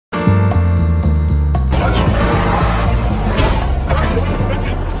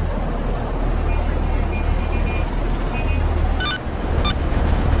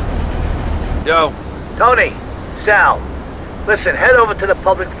Yo. Tony, Sal, listen, head over to the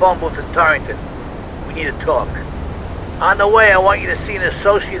public phone booth in Torrington. We need to talk. On the way, I want you to see an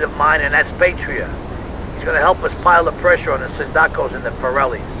associate of mine, and that's Patria. He's going to help us pile the pressure on the Sindacos and the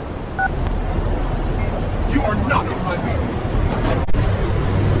Pirellis. You are not on my level.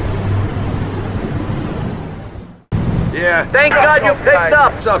 Yeah. Thank God you picked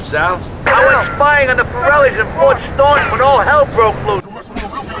up. What's up, Sal? I was spying on the Pirellis in Fort Staunton when all hell broke loose.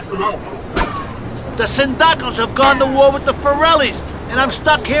 The Sindacos have gone to war with the Pirellis, and I'm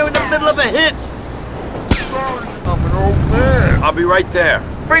stuck here in the middle of a hit. I'm an old man. I'll be right there.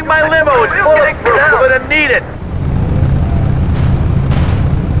 Bring my limo, it's bulletproof, we're gonna need it.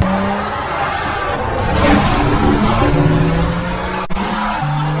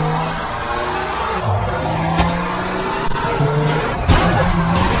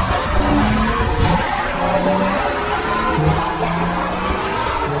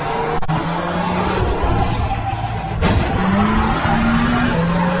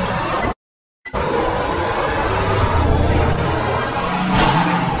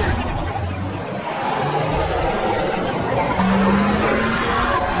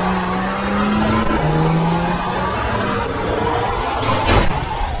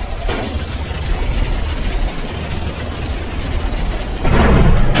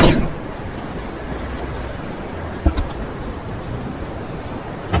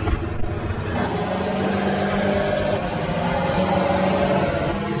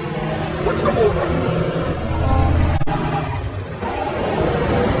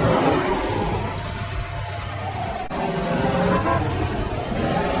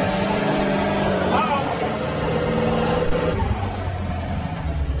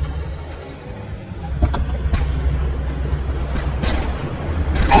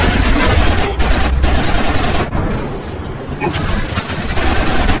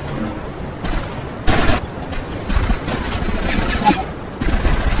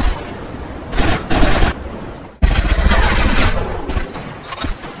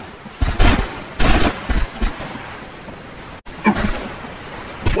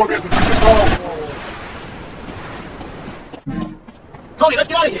 Tony, let's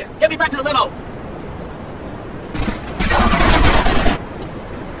get out of here. Get me back to the limo.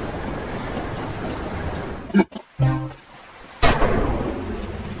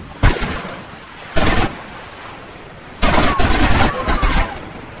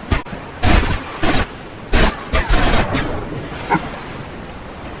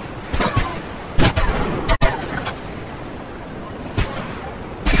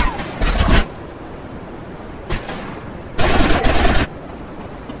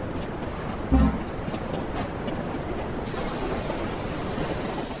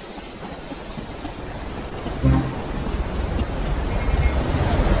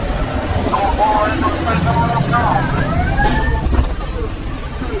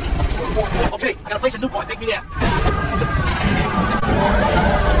 Okay, I got a place in Newport. Take me there.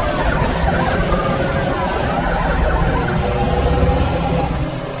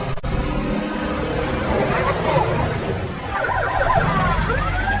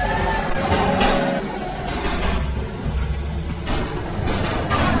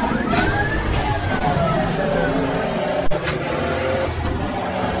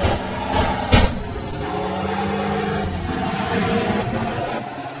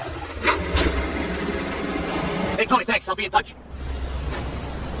 Hey, Tony, thanks. I'll be in touch.